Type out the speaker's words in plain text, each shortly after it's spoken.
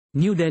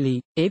New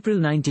Delhi, April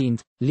 19.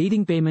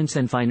 Leading payments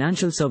and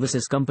financial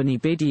services company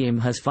Paytm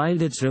has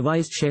filed its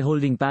revised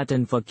shareholding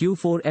pattern for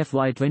Q4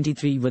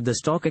 FY23 with the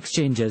stock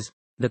exchanges.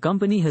 The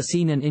company has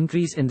seen an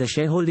increase in the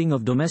shareholding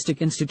of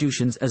domestic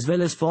institutions as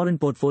well as foreign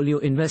portfolio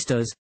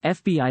investors,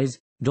 FPIs.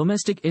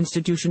 Domestic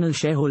institutional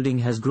shareholding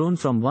has grown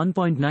from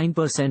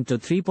 1.9% to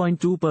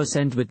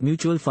 3.2% with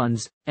mutual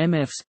funds,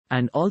 MFs,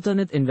 and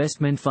alternate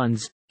investment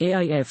funds,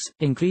 AIFs,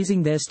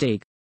 increasing their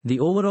stake. The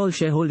overall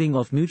shareholding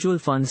of mutual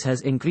funds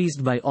has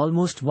increased by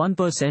almost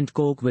 1%,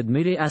 Coke with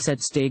Mirae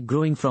Asset stake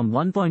growing from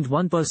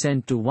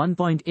 1.1% to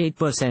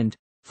 1.8%.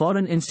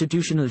 Foreign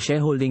institutional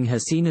shareholding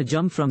has seen a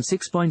jump from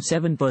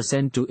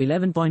 6.7% to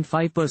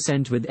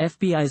 11.5% with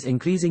FPIs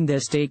increasing their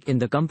stake in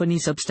the company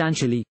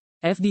substantially.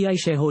 FDI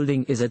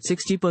shareholding is at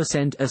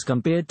 60% as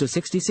compared to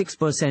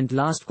 66%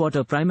 last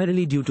quarter,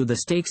 primarily due to the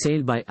stake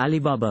sale by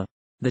Alibaba.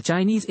 The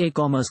Chinese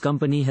e-commerce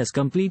company has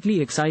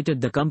completely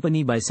excited the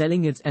company by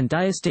selling its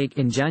entire stake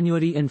in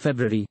January and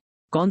February.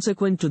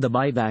 Consequent to the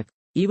buyback,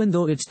 even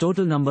though its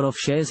total number of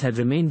shares had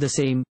remained the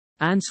same,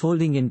 Ant's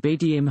holding in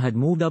Paytm had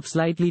moved up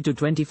slightly to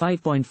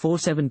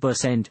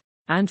 25.47%.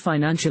 Ant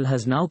Financial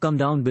has now come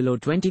down below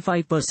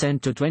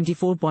 25% to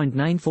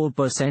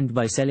 24.94%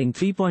 by selling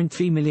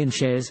 3.3 million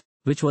shares,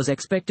 which was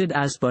expected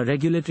as per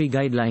regulatory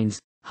guidelines.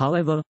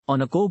 However,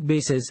 on a Coke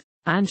basis,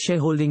 Ant's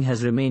shareholding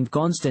has remained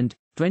constant,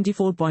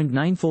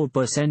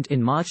 24.94%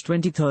 in March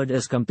 23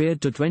 as compared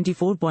to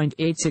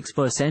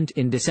 24.86%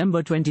 in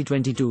December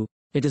 2022.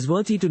 It is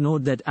worthy to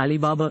note that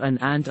Alibaba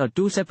and Ant are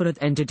two separate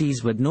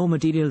entities with no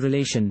material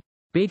relation.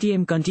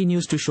 Paytm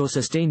continues to show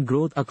sustained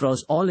growth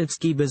across all its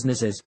key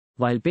businesses.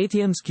 While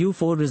Paytm's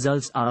Q4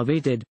 results are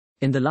awaited,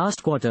 in the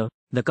last quarter,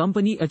 the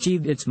company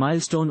achieved its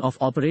milestone of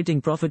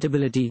operating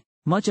profitability,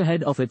 much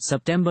ahead of its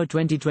September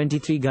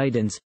 2023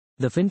 guidance.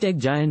 The Fintech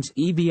giant's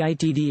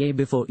EBITDA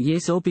before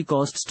ESOP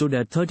cost stood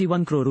at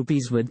 31 crore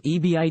rupees with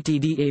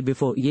EBITDA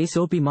before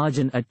ESOP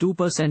margin at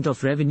 2%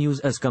 of revenues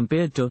as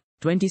compared to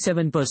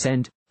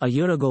 27% a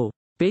year ago.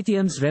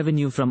 Paytm's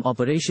revenue from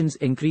operations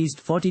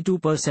increased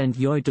 42%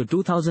 year to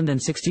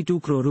 2062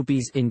 crore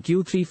rupees in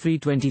Q3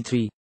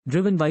 FY23,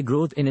 driven by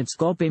growth in its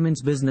core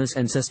payments business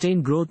and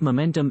sustained growth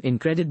momentum in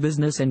credit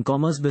business and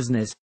commerce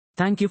business.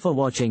 Thank you for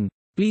watching.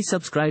 Please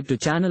subscribe to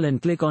channel and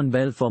click on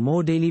bell for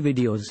more daily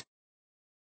videos.